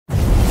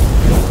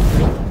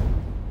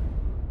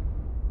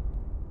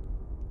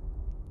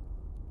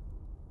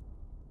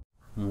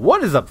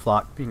What is up,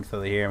 flock? Phoenix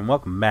here, and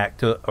welcome back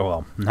to, oh,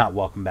 well, not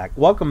welcome back.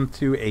 Welcome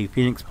to a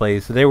Phoenix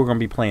Plays. Today we're going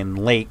to be playing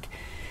Lake.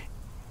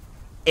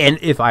 And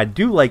if I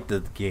do like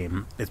the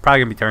game, it's probably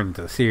going to be turned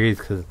into a series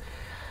because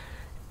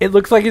it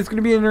looks like it's going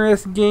to be an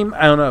interesting game.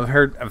 I don't know.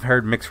 I've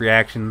heard mixed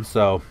reactions,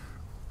 so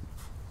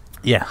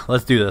yeah,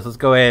 let's do this. Let's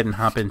go ahead and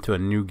hop into a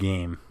new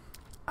game.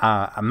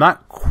 I'm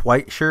not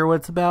quite sure what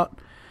it's about.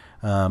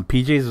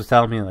 PJs was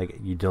telling me like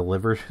you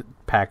deliver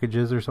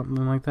packages or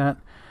something like that.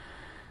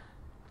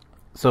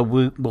 So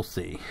we'll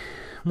see.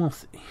 We'll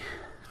see.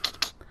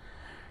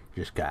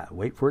 Just gotta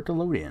wait for it to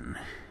load in.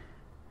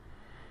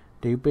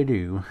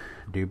 Doop-a-doo,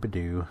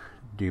 doop-a-doo,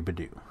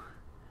 doop-a-doo.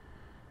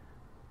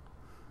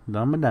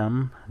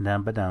 Dum-ba-dum,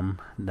 dum-ba-dum,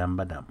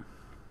 dum-ba-dum.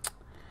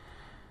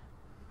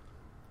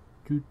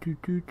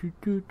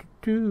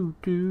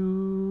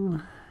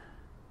 Do-do-do-do-do-do-do.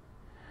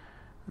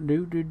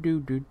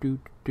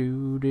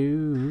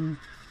 Do-do-do-do-do-do-do.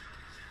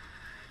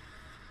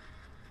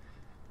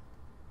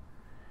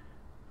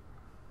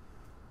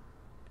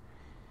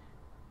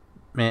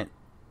 Man,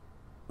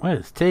 why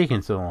is it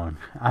taking so long?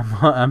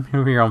 I'm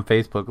here on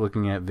Facebook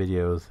looking at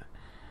videos.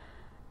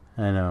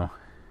 I know.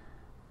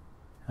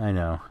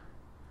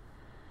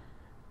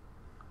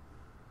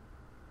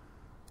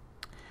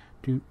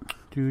 Do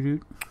do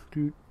do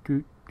do do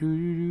do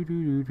do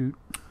do do.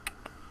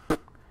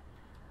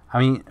 I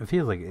mean, it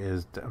feels like it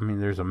is. I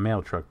mean, there's a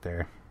mail truck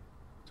there,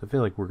 so I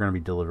feel like we're gonna be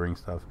delivering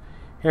stuff.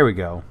 Here we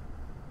go.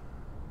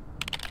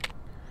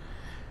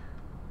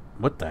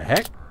 What the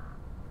heck?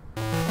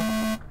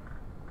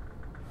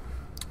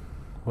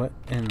 What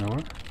in the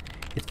world?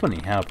 It's funny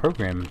how a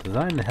program is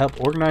designed to help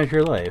organize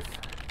your life.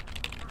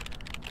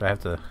 Do I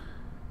have to...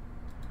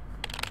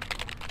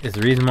 It's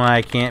the reason why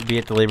I can't be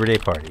at the Labor Day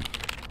party.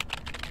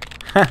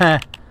 Haha,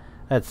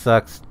 that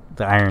sucks.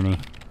 The irony.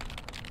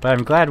 But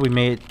I'm glad we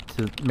made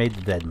the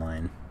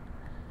deadline.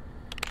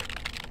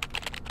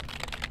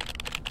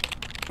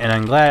 And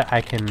I'm glad I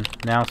can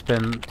now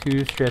spend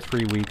 2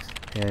 stress-free weeks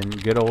in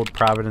good old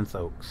Providence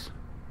Oaks.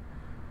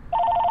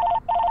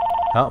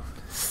 Oh,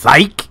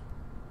 psych!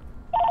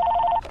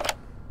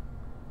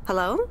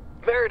 Hello?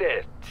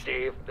 Meredith,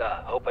 Steve.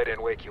 Hope I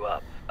didn't wake you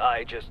up.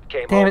 I just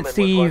came Damn home it, and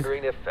Steve. was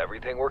wondering if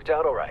everything worked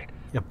out all right.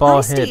 You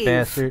bald Hi, head Steve.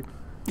 bastard.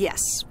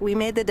 Yes, we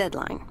made the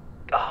deadline.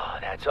 Oh,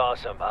 that's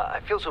awesome. I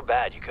feel so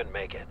bad you couldn't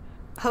make it.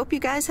 Hope you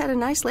guys had a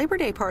nice Labor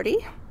Day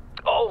party.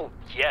 Oh,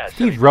 yes.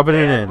 Steve's rubbing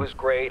it Dad in. was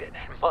great, and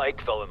Mike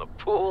fell in the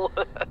pool.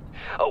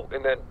 Oh,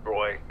 and then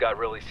Roy got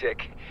really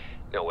sick.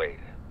 No, wait,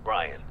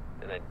 Brian.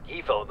 And then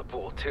he fell in the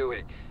pool,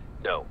 too.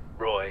 No,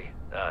 Roy.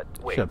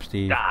 Wait. What's up,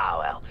 Steve? Ah,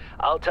 well,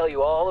 I'll tell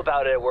you all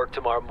about it at work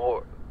tomorrow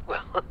morning.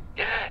 Well,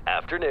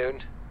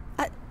 afternoon.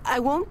 I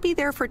won't be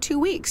there for 2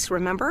 weeks,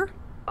 remember?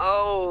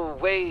 Oh,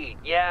 wait,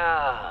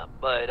 yeah,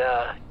 but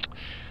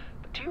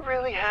do you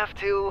really have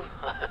to?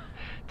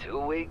 2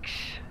 weeks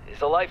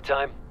is a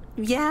lifetime.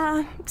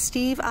 Yeah,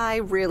 Steve, I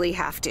really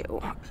have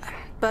to.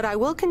 But I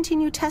will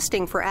continue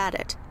testing for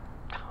Addit.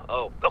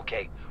 Oh,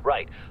 okay,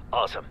 right,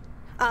 awesome.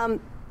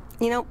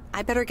 You know,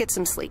 I better get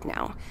some sleep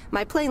now.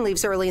 My plane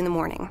leaves early in the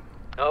morning.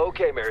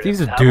 Okay, Meredith, Steve's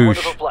a have douche. a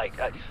wonderful flight.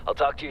 I'll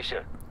talk to you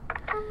soon.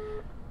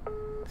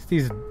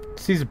 Steve's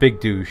a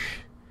big douche.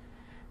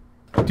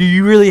 Do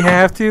you really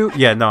have to?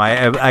 Yeah, no,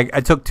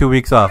 I took 2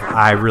 weeks off.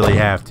 I really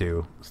have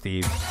to,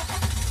 Steve.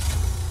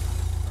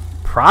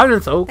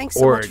 Providence Oak, Thanks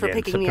so much Oregon, for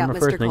picking me up,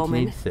 September 1st, Mr.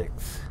 Coleman.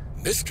 1986.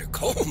 Mr.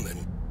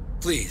 Coleman?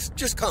 Please,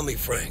 just call me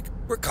Frank.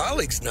 We're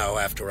colleagues now,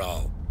 after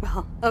all.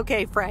 Well,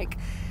 okay, Frank.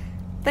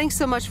 Thanks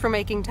so much for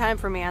making time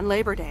for me on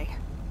Labor Day.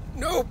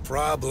 No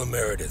problem,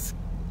 Meredith.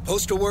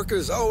 Postal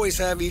workers always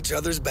have each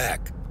other's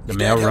back. The Your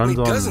mail dad helped runs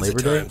me on dozens Labor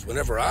of Day? times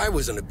whenever I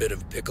was in a bit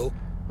of a pickle.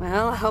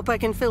 Well, I hope I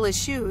can fill his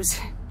shoes.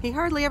 He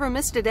hardly ever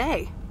missed a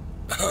day.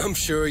 I'm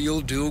sure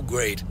you'll do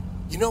great.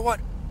 You know what?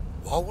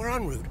 While we're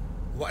en route,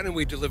 why don't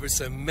we deliver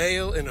some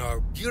mail in our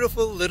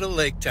beautiful little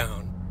lake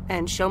town?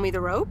 And show me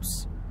the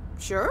ropes?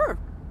 Sure.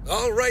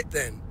 All right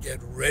then, get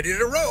ready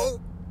to roll.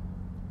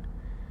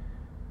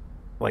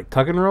 Like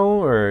tuck and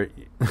roll or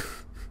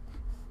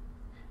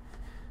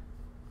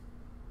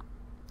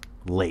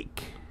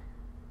lake?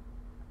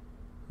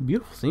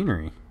 Beautiful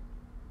scenery.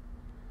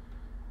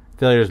 I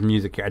feel like there's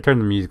music here. I turned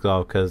the music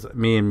off because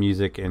me and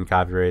music and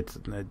copyrights,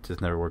 it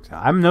just never works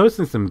out. I'm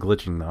noticing some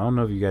glitching though. I don't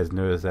know if you guys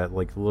noticed that,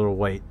 like the little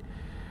white,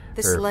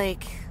 This or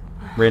lake,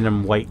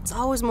 random white. it's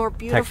always more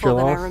Texture beautiful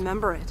than I loss?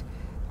 remember it.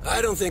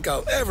 I don't think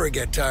I'll ever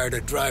get tired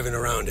of driving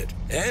around it.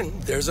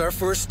 And there's our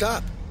first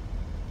stop.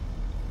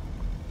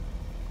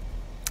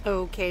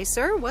 Okay,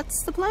 sir,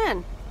 what's the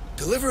plan?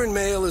 Delivering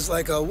mail is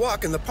like a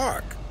walk in the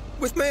park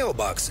with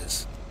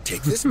mailboxes.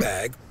 Take this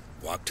bag,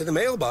 walk to the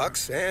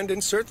mailbox, and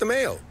insert the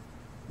mail.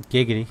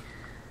 Giggity.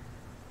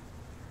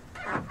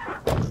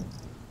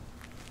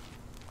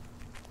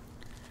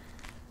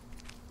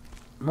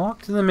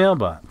 Walk to the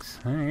mailbox.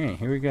 Alright,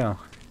 here we go.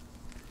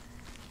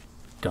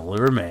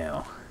 Deliver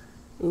mail.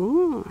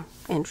 Ooh,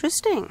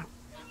 interesting.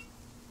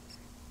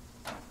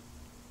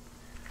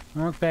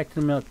 Walk back to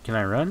the mail. Can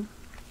I run?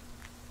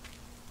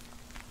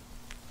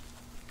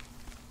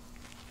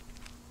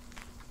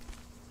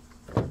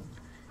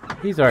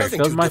 He's already Nothing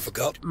filled too my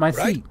difficult, my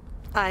right? seat.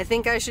 I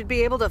think I should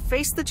be able to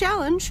face the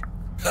challenge.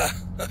 Ha,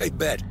 I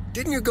bet.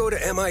 Didn't you go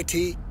to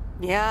MIT?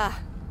 Yeah.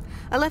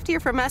 I left here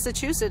from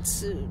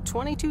Massachusetts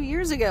 22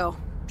 years ago.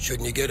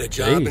 Shouldn't you get a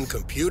job in Jeez.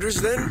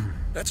 computers then?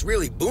 That's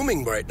really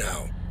booming right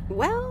now.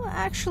 Well,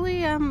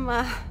 actually,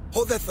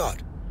 Hold that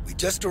thought. We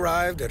just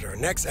arrived at our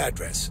next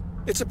address.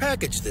 It's a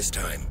package this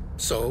time,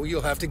 so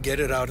you'll have to get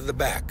it out of the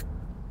back.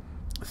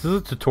 This is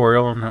a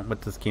tutorial on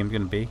what this game's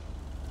gonna be.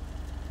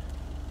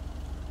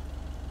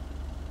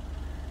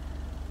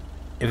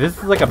 If this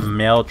is like a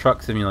mail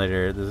truck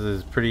simulator, this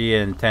is pretty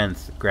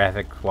intense,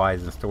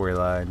 graphic-wise and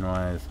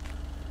storyline-wise.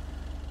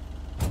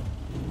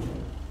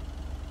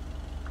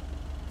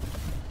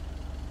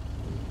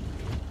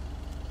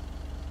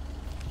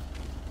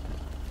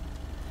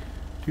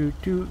 Do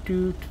do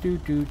do do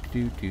do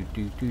do do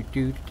do do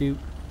do do.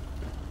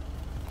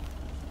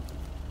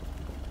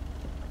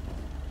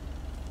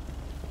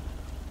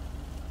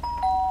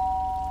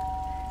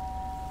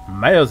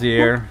 Mail's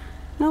here.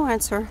 no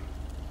answer.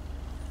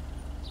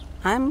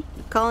 I'm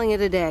calling it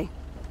a day.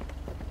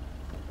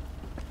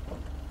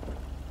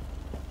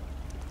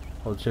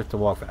 Hold shift to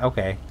walk.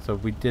 Okay, so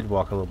we did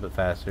walk a little bit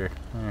faster.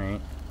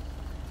 Alright.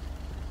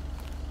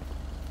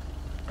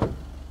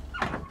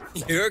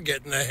 You're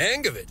getting the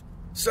hang of it.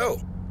 So,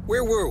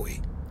 where were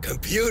we?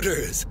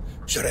 Computers.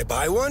 Should I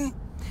buy one?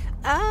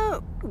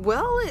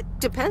 Well, it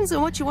depends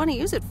on what you want to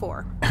use it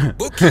for.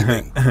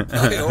 Bookkeeping.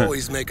 I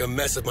always make a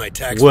mess of my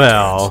tax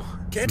Well, returns.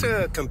 Can't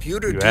a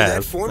computer do Yes,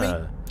 that for me?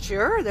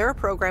 Sure, there are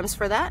programs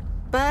for that,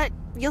 but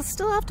you'll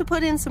still have to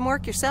put in some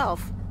work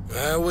yourself.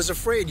 I was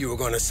afraid you were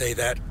going to say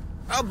that.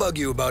 I'll bug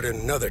you about it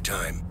another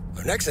time.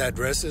 Our next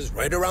address is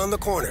right around the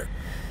corner.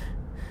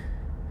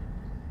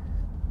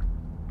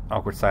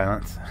 awkward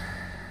silence.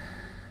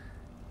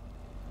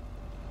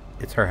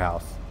 It's her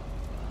house.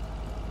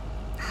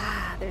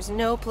 There's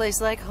no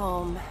place like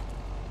home.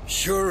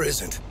 Sure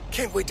isn't.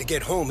 Can't wait to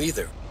get home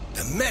either.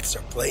 The Mets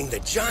are playing the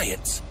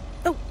Giants.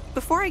 Oh,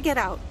 before I get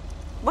out,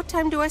 what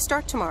time do I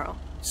start tomorrow?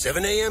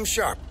 7 a.m.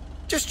 sharp.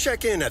 Just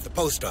check in at the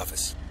post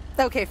office.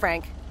 Okay,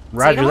 Frank. See you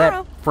Roger that,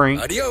 tomorrow.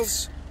 Frank.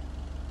 Adios.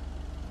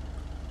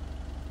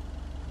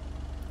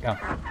 Oh,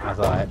 I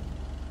saw it.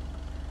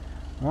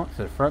 Walk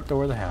to the front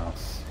door of the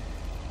house.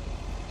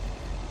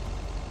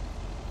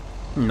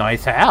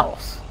 Nice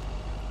house.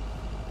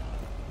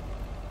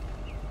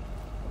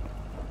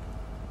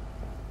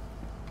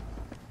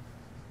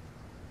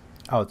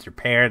 Oh, it's your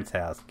parents'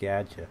 house.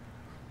 Gotcha.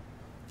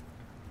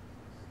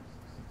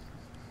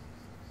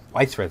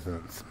 Vice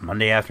residence,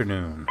 Monday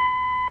afternoon.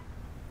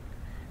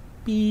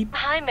 Beep.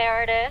 Hi,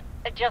 Meredith.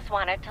 I just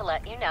wanted to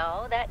let you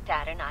know that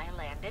Dad and I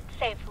landed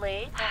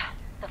safely.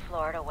 The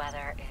Florida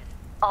weather is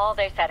all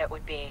they said it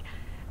would be.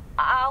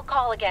 I'll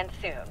call again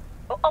soon.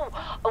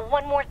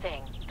 One more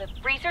thing. The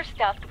freezer's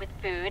stuffed with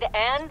food,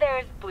 and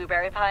there's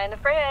blueberry pie in the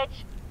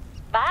fridge.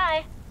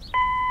 Bye.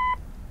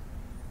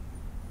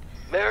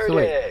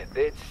 Meredith,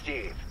 it's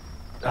Steve.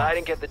 I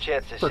didn't get the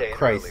chance to For say it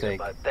Christ's earlier, sake.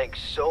 but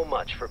thanks so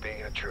much for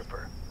being a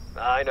trooper.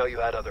 I know you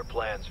had other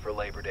plans for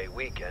Labor Day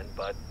weekend,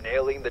 but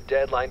nailing the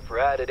deadline for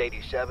Added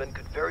 87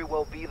 could very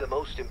well be the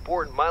most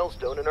important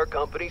milestone in our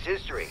company's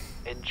history.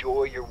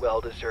 Enjoy your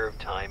well-deserved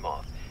time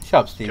off.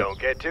 Shut up, Steve. Don't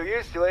get too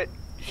used to it.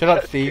 Shut up,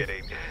 Just Steve.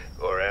 kidding.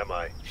 Or am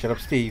I? Shut up,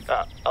 Steve.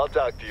 I'll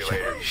talk to you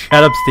later.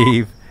 Shut up,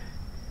 Steve.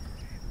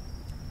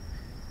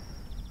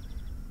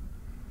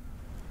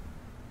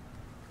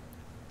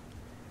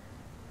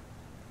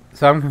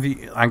 So I'm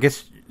confused. I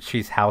guess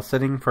she's house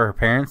sitting for her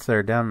parents.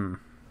 They're down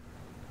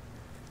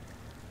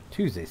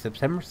Tuesday,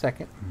 September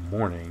 2nd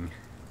morning.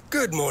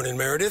 Good morning,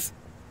 Meredith.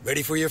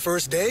 Ready for your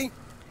first day?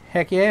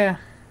 Heck yeah.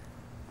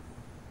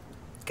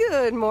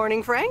 Good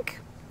morning, Frank.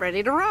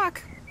 Ready to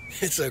rock.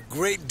 It's a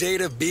great day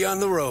to be on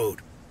the road.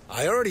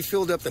 I already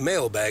filled up the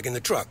mailbag in the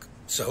truck,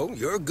 so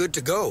you're good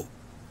to go.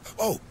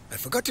 Oh, I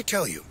forgot to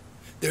tell you.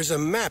 There's a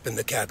map in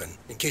the cabin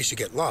in case you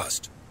get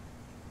lost.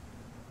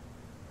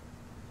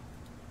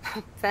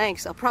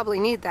 Thanks, I'll probably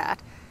need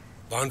that.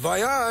 Bon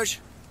voyage!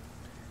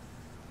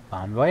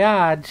 Bon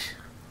voyage.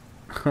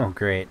 Oh,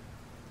 great.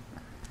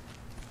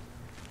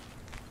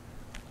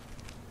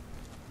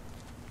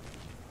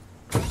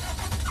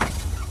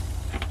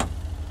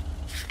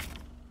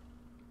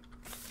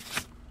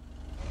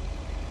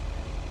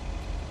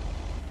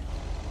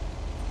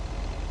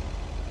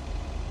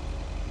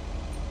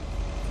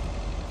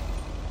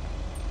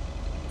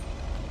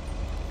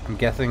 I'm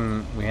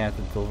guessing we have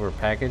to deliver a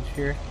package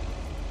here.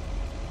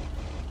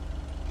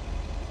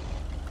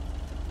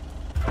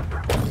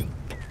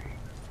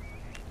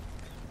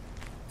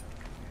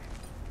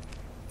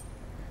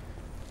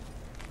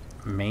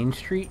 Main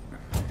Street.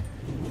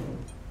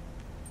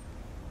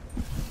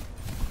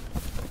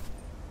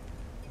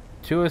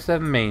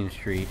 (207) Main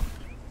Street.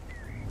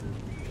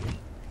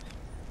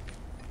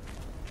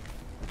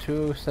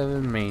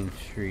 207 Main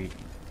Street.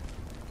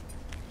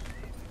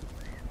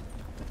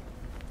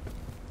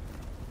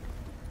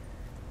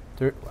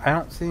 I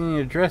don't see any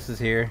addresses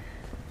here.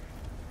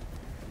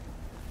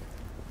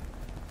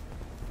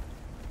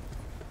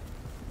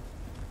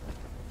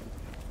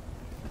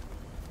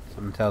 So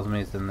Something tells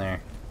me it's in there.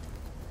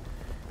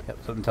 Yep,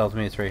 something tells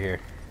me it's right here.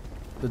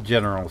 The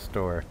general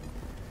store.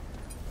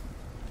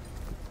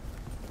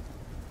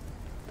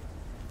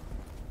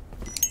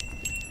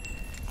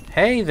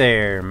 Hey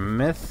there,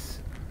 miss.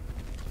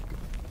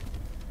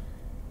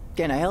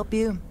 Can I help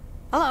you?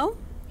 Hello,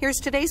 here's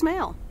today's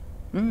mail.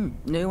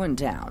 New in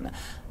town.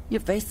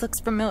 Your face looks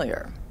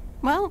familiar.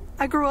 Well,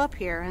 I grew up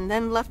here and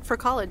then left for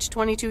college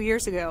 22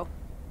 years ago.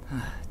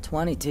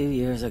 22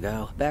 years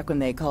ago, back when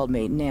they called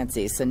me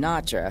Nancy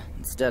Sinatra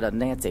instead of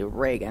Nancy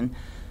Reagan.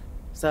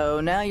 So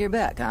now you're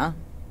back, huh?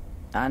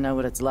 I know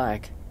what it's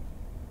like.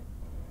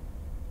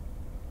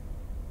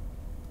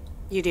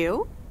 You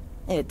do?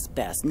 It's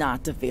best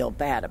not to feel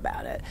bad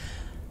about it.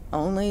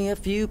 Only a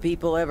few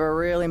people ever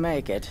really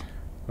make it.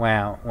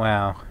 Wow,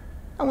 wow.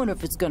 I wonder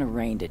if it's gonna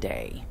rain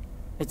today.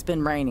 It's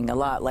been raining a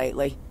lot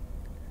lately.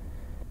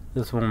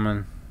 This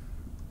woman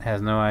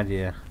has no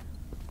idea.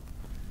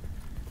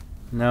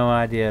 No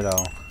idea at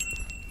all.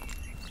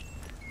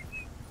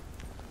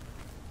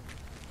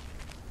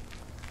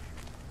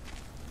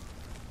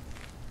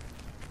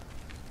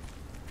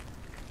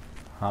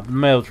 Hop in the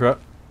mail truck.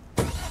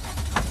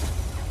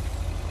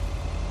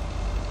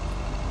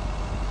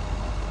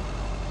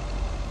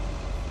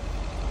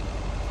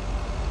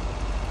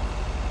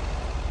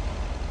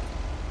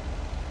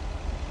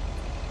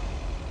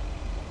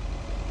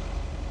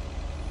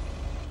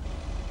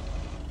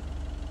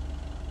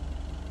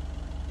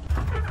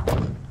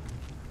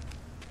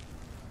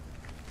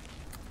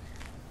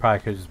 Probably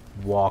could have just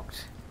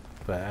walked,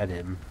 but I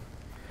didn't.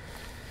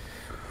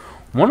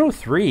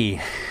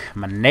 103,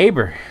 my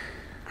neighbor.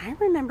 I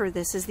remember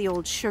this as the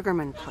old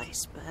Sugarman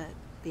place, but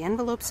the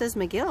envelope says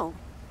McGill.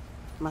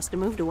 Must have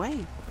moved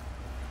away.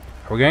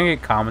 Are we gonna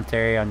get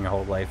commentary on your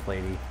whole life,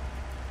 lady?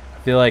 I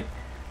feel like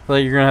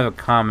you're gonna have a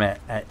comment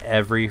at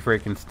every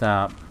freaking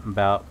stop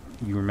about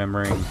you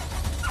remembering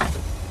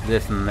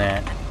this and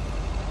that.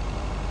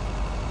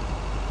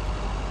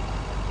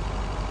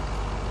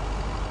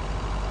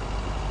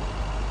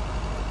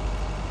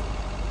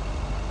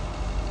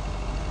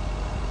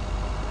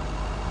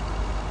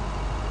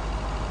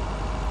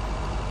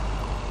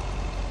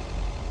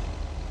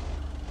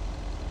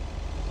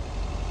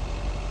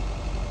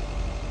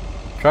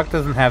 Truck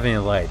doesn't have any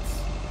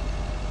lights.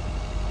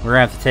 We're gonna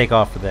have to take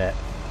off for that.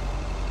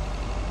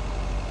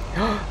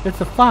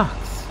 It's a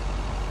fox.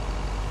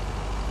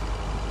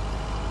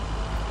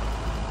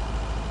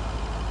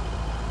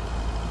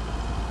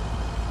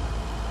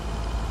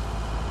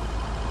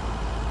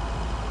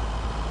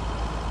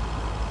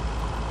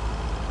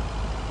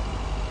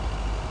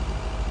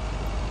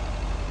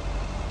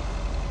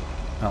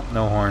 Oh,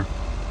 no horn.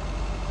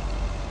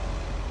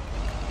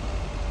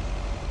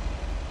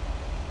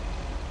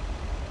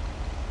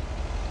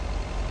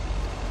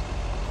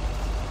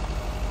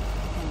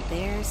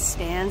 There's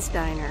Stan's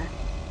Diner.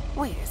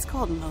 Wait, it's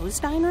called Moe's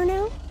Diner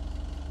now?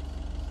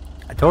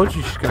 I told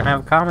you she's gonna have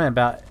a comment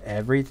about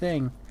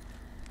everything.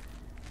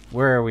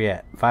 Where are we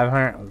at?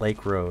 500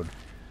 Lake Road.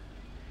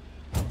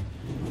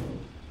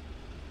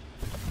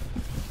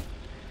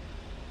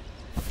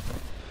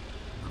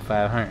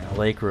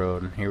 Lake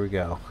Road. Here we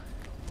go.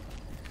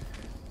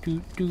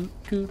 Doo doo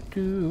doo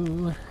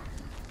doo.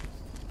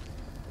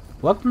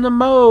 Welcome to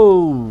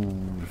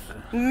Moe's.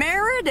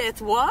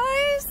 Meredith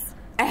Wise?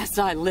 As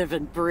I live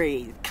and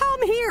breathe.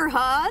 Come here,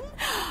 hon.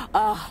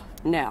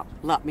 Now,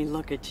 let me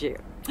look at you.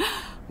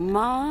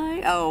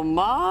 My, oh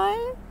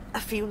my.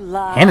 A few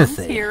lines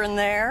Hennessy here and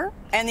there,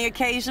 and the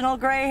occasional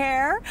gray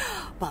hair.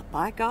 But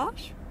by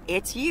gosh,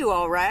 it's you,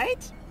 all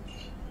right?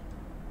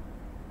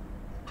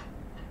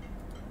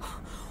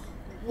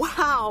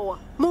 Wow,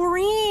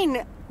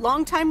 Maureen!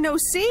 Long time no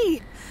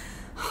see.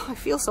 I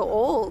feel so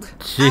old.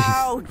 Jeez.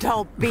 Oh,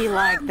 don't be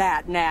like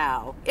that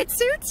now. It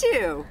suits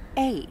you.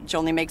 Age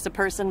only makes a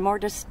person more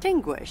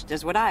distinguished,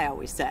 is what I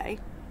always say.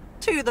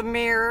 To the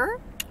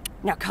mirror.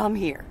 Now come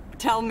here.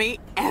 Tell me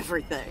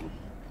everything.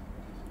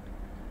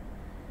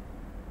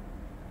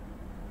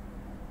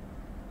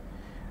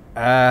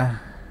 But,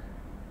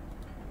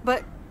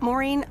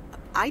 Maureen,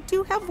 I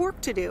do have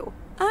work to do.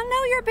 I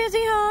know you're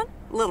busy, hon.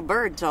 Little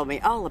Bird told me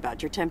all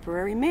about your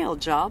temporary mail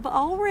job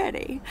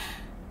already.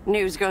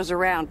 News goes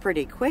around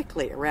pretty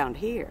quickly around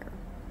here.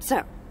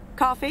 So,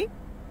 coffee?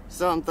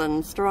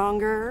 Something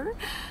stronger?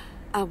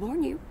 I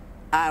warn you,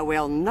 I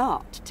will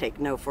not take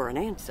no for an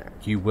answer.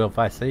 You will if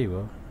I say you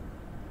will.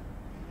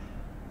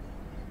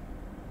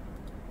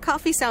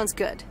 Coffee sounds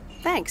good.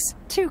 Thanks.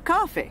 2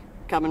 coffee,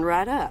 coming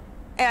right up.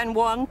 And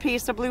 1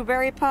 piece of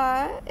blueberry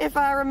pie, if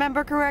I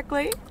remember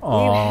correctly.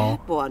 Aw, you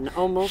had one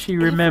almost she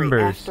remembers.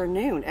 every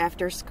afternoon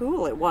after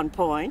school at one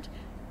point.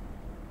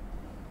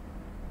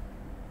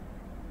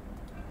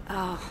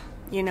 Oh,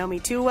 you know me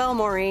too well,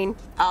 Maureen.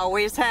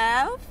 Always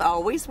have,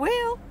 always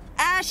will.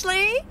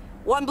 Ashley,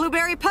 1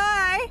 blueberry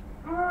pie.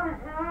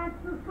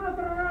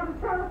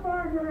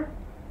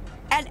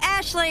 And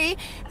Ashley,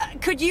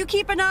 could you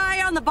keep an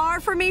eye on the bar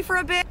for me for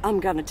a bit? I'm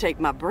gonna take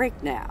my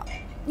break now.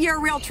 You're a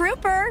real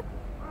trooper.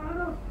 I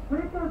don't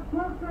think I'm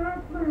supposed to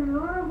actually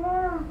run a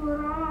war,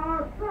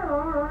 but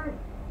sure, all right.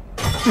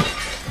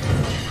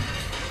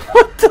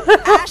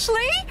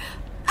 Ashley?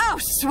 Oh,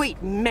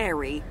 sweet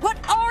Mary. What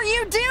are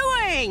you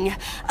doing?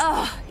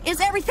 Is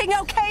everything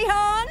okay,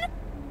 hon?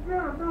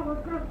 Yeah, no,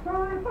 it's got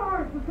 5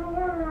 parts. It's a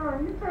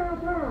warrior. You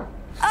can't do it.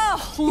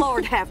 Oh,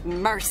 Lord have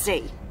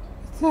mercy.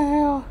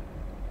 Hell.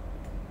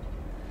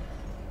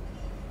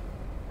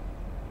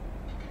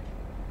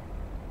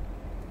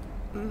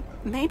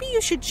 Maybe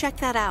you should check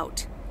that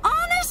out.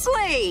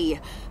 Honestly!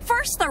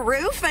 First the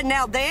roof and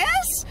now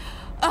this?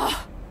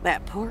 Ugh,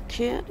 that poor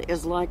kid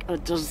is like a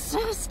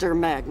disaster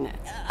magnet.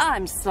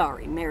 I'm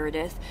sorry,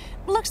 Meredith.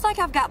 Looks like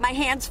I've got my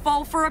hands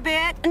full for a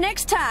bit.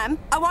 Next time,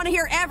 I want to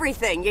hear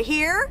everything, you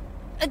hear?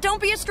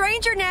 Don't be a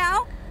stranger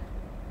now.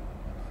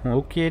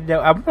 Okay, now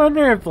I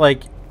wonder if,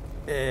 like,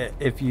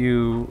 if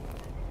you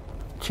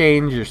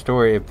change your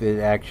story, if it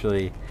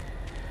actually,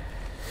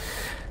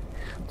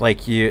 like,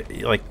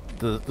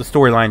 the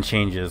storyline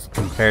changes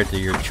compared to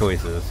your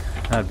choices.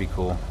 That'd be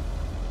cool.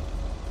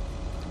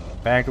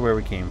 Back to where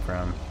we came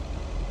from.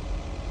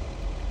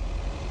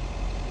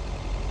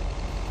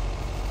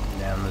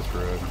 Down this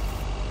road.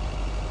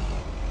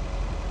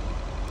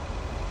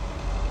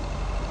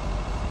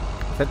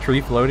 Is that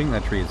tree floating?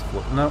 That tree is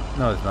floating. No,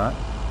 no, it's not.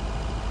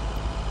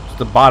 Just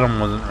the bottom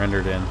wasn't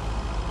rendered in.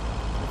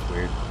 That's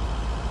weird.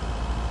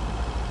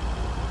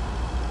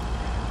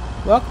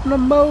 Welcome to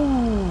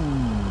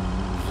Moe's.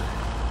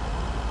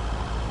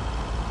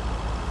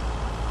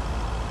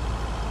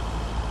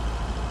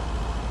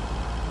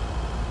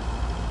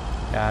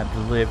 I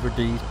delivered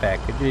these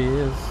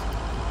packages.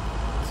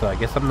 So I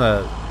guess I'm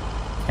the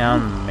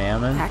town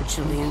mammon.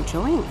 Actually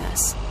enjoying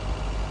this.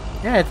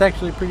 Yeah, it's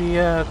actually pretty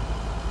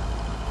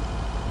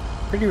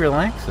pretty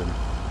relaxing.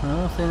 I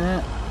will say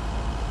that.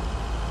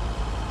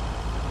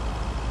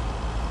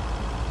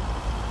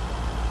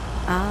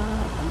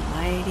 Ah, the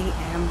mighty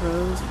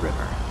Ambrose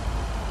River.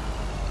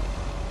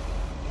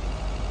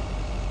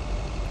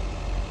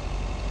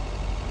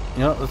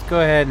 You know, let's go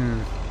ahead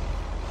and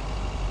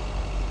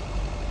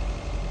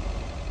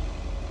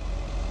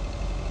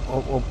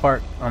we'll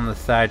park on the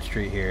side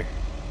street here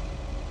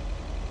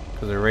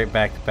because they're right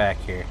back to back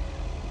here.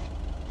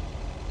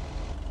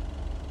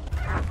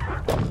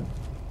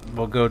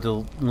 We'll go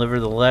deliver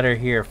the letter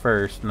here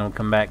first, and then we'll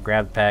come back,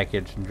 grab the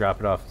package, and drop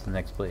it off at the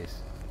next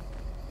place.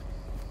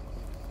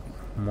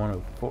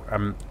 104.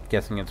 I'm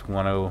guessing it's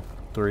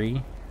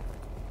 103.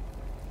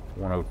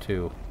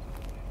 102.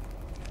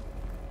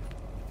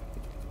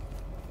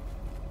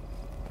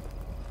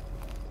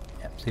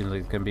 Yep, seems like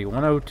it's gonna be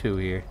 102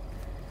 here.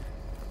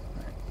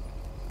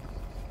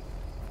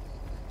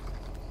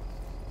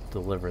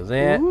 Deliver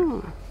that.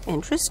 Ooh,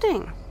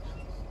 interesting.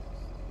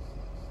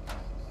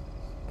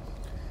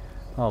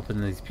 All up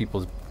in these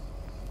people's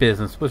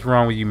business. What's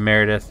wrong with you,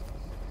 Meredith?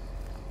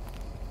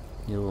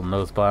 You little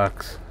nose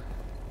box.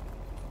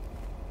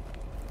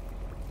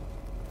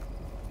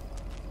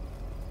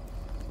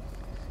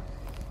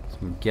 So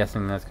I'm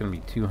guessing that's going to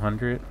be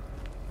 200.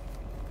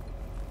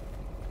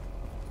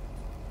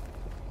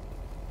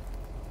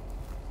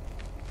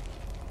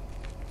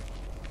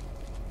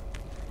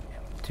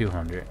 Yep,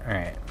 200.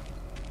 Alright.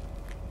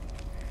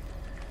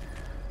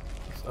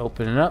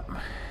 Open it up.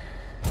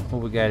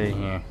 What we got in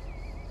here?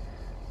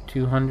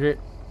 200.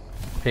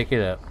 Pick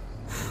it up.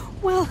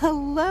 Well,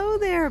 hello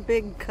there,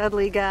 big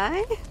cuddly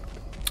guy.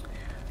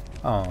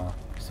 Oh,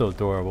 so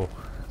adorable.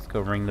 Let's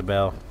go ring the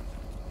bell.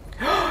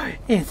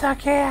 It's a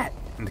cat!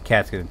 And the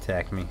cat's gonna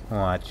attack me.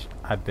 Watch.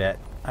 I bet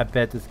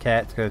this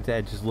cat's gonna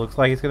attack. It just looks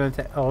like it's gonna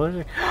attack.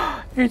 Oh,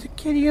 there's a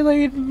kitty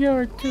laying in the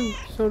yard too.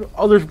 So,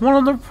 oh, there's one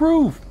on the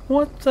roof.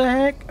 What the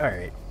heck?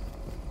 Alright.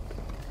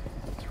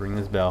 Let's ring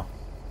this bell.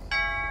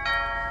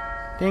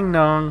 Ding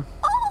dong.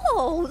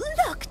 Oh,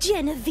 look,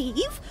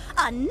 Genevieve,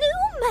 a new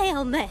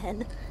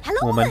mailman.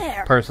 Hello Woman,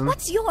 there. person.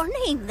 What's your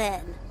name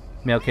then?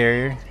 Mail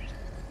carrier.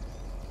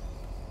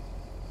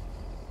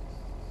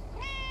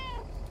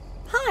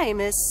 Hi,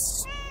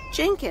 Miss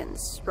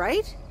Jenkins,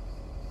 right?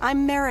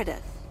 I'm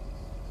Meredith.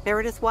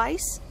 Meredith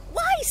Weiss?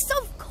 Weiss,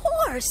 of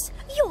course.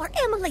 You're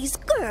Emily's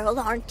girl,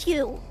 aren't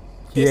you?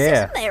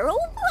 Yeah. This is Meryl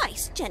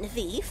Weiss,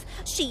 Genevieve.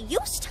 She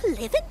used to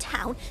live in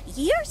town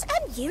years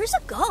and years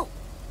ago.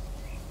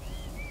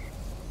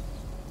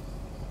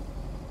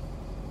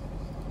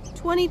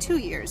 22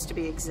 years to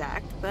be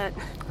exact, but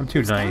I'm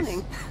too nice.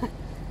 counting.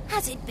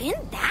 Has it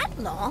been that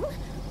long?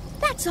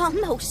 That's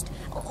almost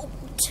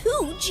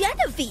 2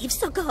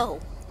 Genevieves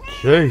ago.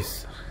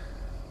 Jeez.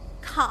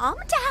 Calm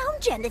down,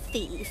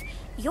 Genevieve.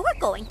 You're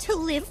going to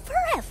live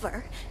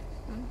forever.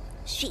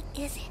 She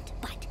isn't,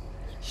 but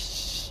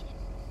shh.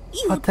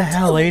 You What the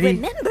hell, lady?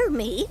 remember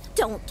me,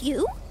 don't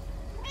you?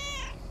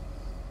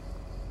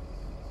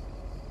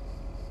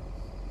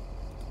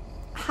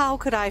 How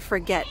could I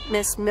forget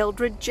Miss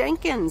Mildred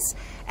Jenkins?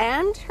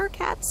 And her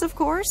cats, of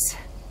course.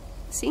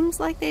 Seems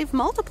like they've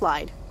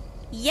multiplied.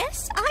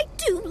 Yes, I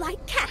do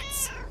like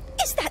cats.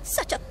 Is that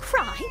such a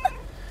crime?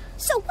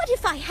 So what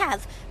if I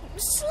have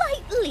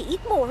slightly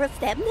more of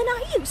them than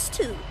I used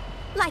to?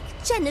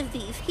 Like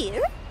Genevieve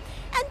here,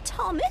 and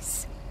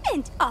Thomas,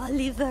 and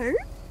Oliver.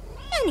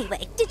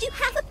 Anyway, did you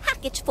have a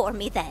package for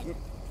me then?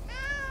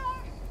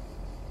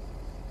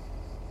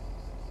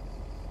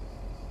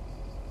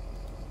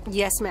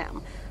 Yes,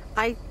 ma'am.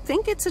 I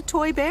think it's a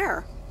toy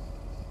bear.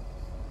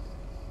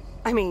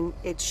 I mean,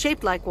 it's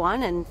shaped like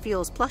one and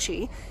feels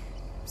plushy.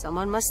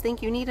 Someone must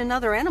think you need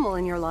another animal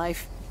in your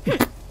life.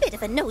 Bit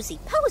of a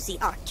nosy-posy,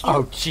 aren't you?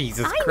 Oh,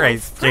 Jesus I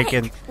Christ, know Frank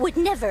Jenkins. would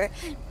never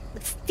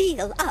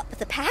feel up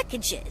the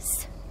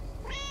packages.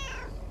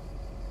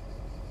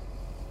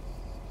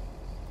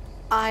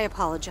 I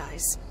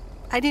apologize.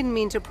 I didn't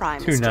mean to pry,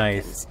 Too Miss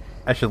nice. Jenkins.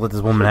 I should let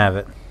this woman have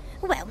it.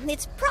 Well,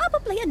 it's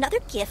probably another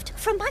gift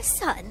from my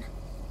son.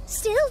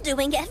 Still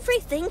doing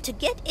everything to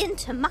get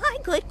into my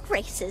good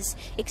graces,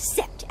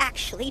 except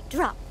actually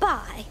drop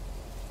by.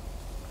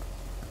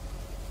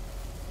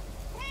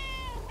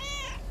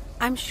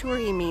 I'm sure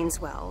he means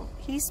well.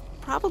 He's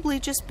probably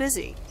just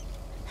busy.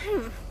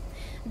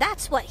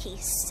 That's what he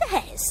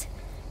says.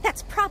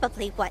 That's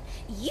probably what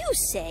you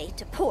say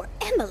to poor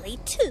Emily,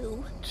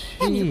 too.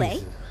 Anyway,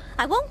 Jesus.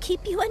 I won't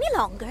keep you any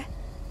longer.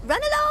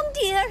 Run along,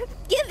 dear.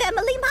 Give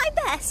Emily my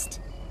best.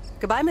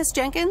 Goodbye, Miss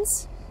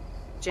Jenkins.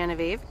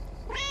 Genevieve.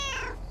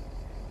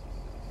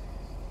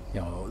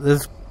 Yo,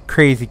 this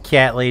crazy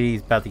cat lady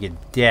is about to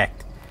get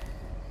decked.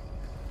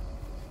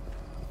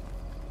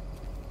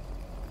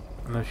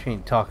 No, she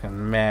ain't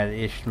talking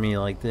mad-ish to me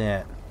like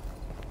that.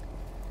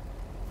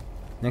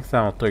 Next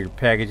time I'll throw your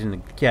package in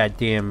the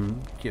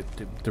goddamn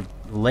the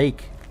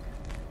lake.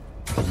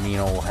 You mean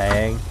old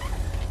hag.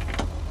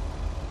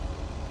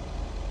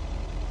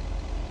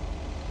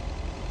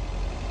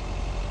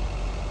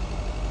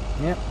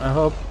 Yep, I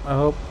hope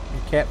your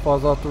cat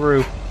falls off the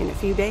roof. In a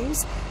few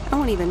days, I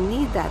won't even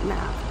need that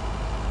map.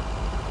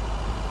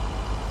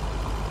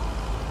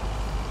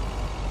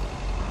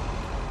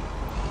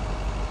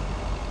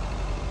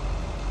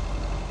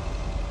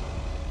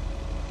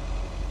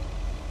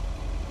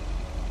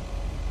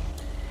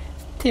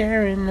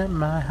 Tearing up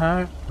my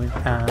heart when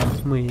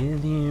I'm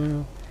with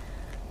you.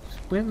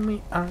 When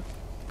we are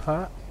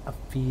apart, I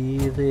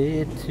feel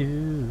it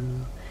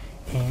too.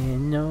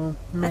 And no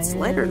matter That's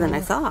lighter than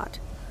I thought.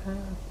 how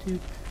do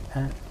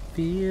I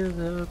feel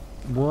the...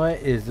 What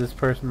is this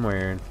person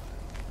wearing?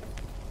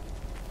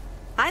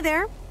 Hi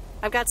there.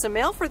 I've got some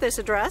mail for this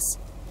address.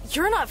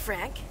 You're not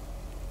Frank.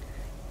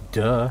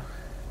 Duh.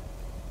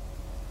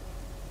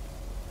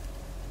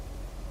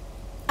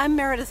 I'm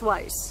Meredith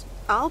Weiss.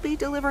 I'll be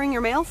delivering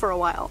your mail for a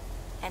while.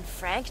 And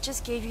Frank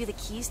just gave you the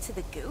keys to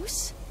the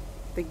goose?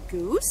 The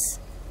goose?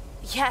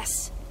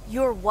 Yes,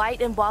 your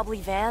white and wobbly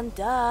van,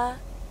 duh.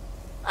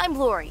 I'm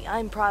Lori.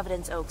 I'm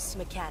Providence Oaks'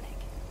 mechanic.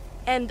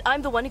 And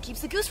I'm the one who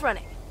keeps the goose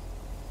running.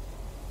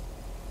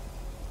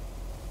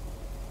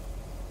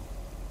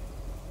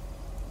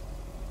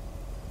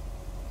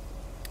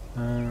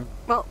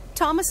 Well,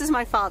 Thomas is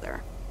my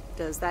father.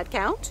 Does that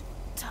count?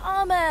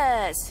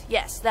 Thomas!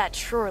 Yes, that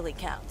surely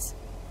counts.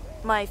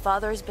 My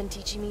father has been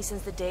teaching me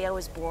since the day I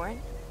was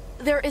born.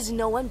 There is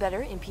no one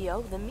better in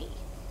PO than me.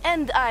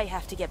 And I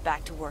have to get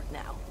back to work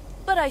now.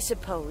 But I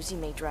suppose you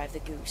may drive the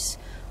goose.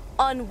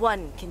 On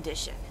one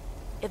condition.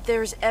 If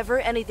there's ever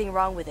anything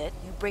wrong with it,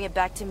 you bring it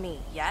back to me,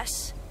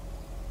 yes?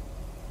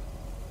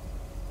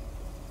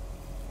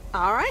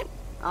 All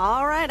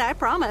right, I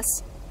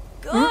promise.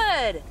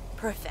 Good!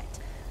 Perfect.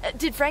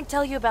 Did Frank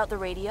tell you about the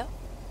radio?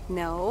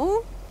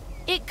 No?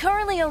 It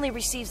currently only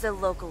receives the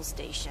local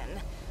station.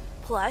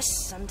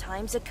 Plus,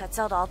 sometimes it cuts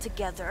out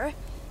altogether.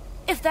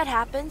 If that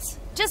happens,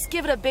 just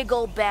give it a big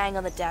old bang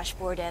on the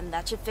dashboard and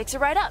that should fix it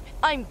right up.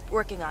 I'm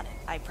working on it,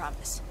 I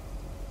promise.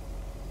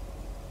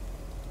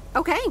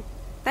 Okay.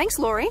 Thanks,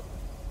 Lori.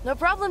 No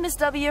problem, Miss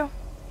W.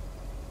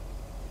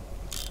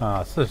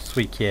 Oh, such a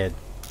sweet kid.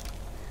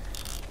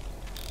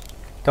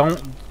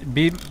 Don't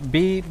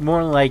be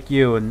more like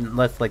you and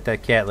less like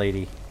that cat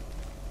lady.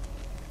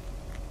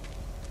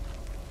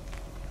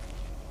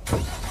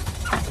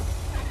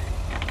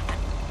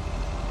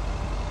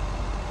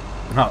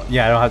 Oh,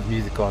 yeah, I don't have the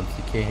music on, so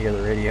you can't hear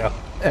the radio.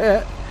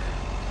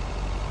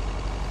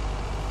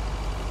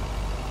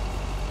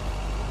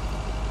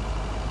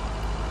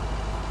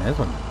 This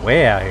one's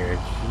way out here.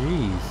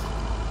 Jeez.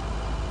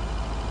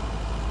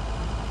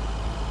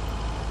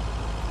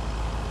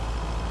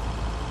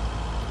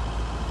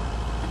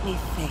 Let me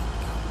think.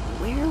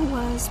 Where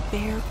was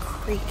Bear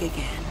Creek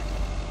again?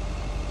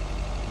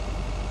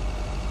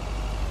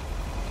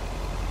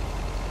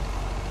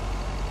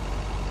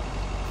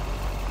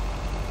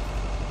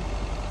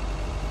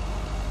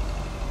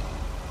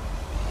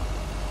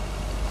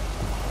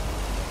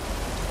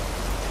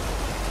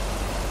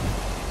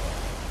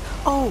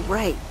 Oh,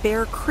 right.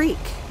 Bear Creek,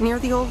 near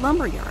the old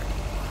lumberyard.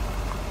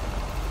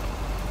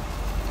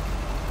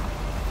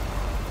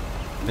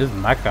 This is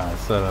my kind of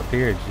setup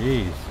here.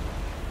 Jeez.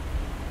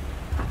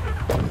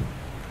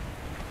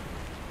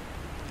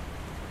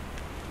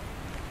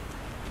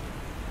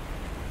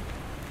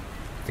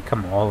 To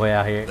come all the way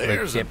out here,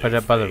 like get put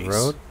up by the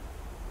road.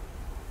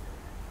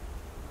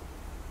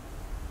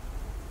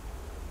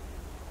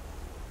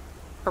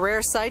 A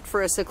rare sight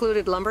for a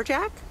secluded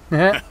lumberjack?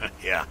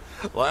 Yeah.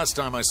 Last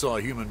time I saw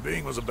a human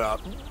being was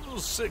about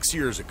 6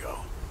 years ago.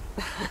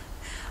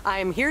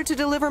 I'm here to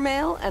deliver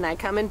mail, and I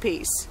come in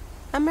peace.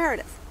 I'm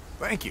Meredith.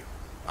 Thank you.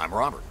 I'm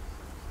Robert.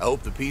 I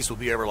hope the peace will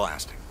be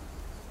everlasting.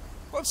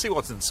 Let's see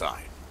what's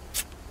inside.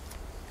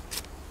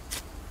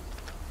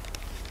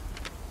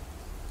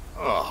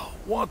 Oh,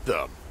 what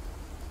the...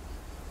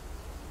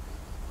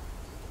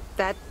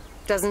 That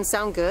doesn't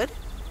sound good.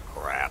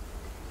 crap.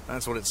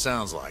 That's what it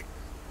sounds like.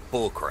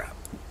 Bull crap.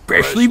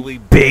 Freshly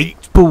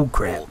baked bull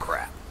crap. Bull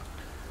crap.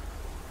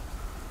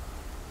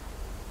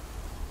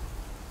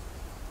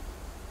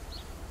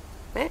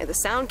 Hey, the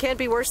sound can't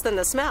be worse than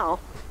the smell.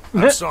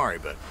 I'm sorry,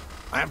 but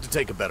I have to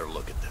take a better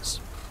look at this.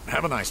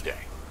 Have a nice day.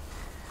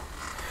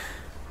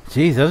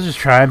 Jeez, I was just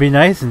trying to be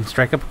nice and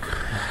strike up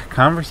a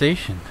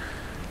conversation.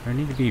 I don't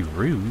need to be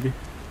rude.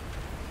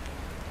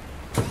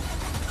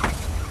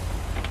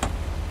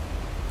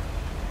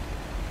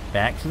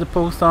 Back to the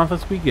post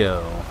office we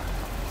go.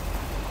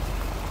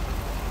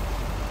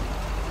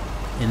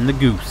 In the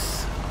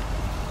goose.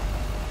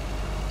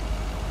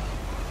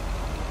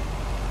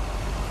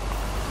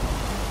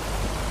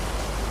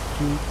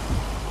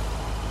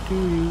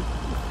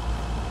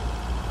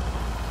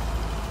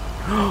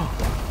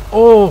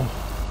 Oh!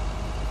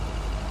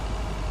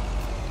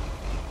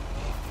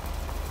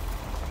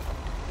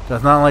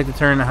 Does not like to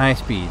turn to high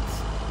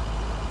speeds.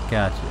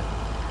 Gotcha.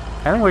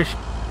 Kinda wish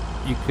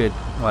you could,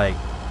 like,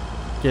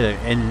 get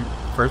an in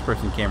first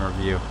person camera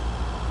view.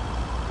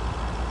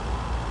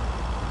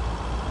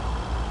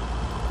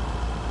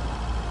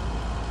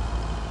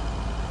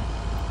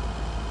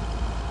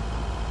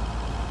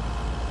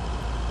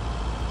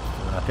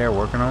 Still out there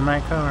working on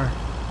that car.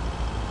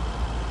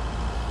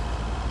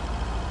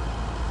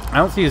 I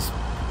don't see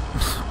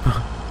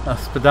a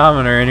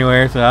speedometer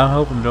anywhere, so I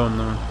hope I'm doing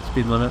the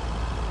speed limit.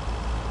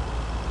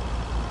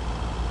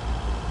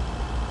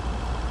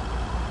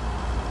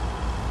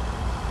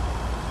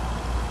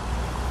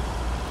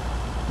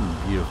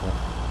 Beautiful.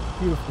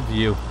 Beautiful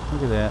view.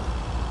 Look at that.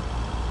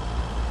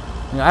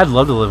 Yeah, I'd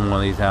love to live in one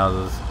of these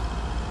houses.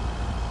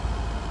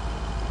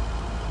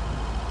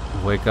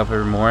 Wake up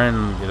every morning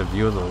and get a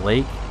view of the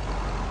lake.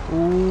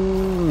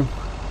 Ooh.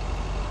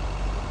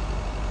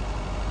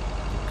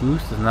 The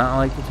goose does not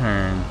like to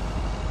turn.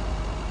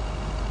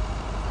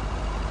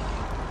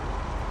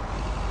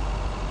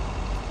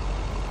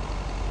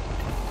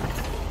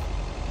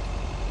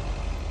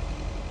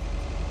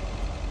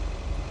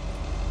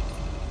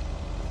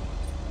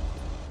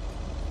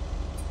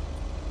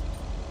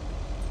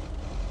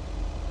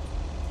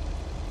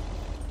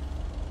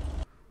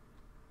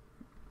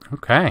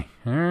 Okay,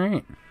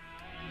 alright.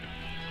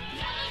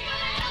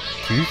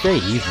 Tuesday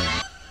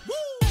evening.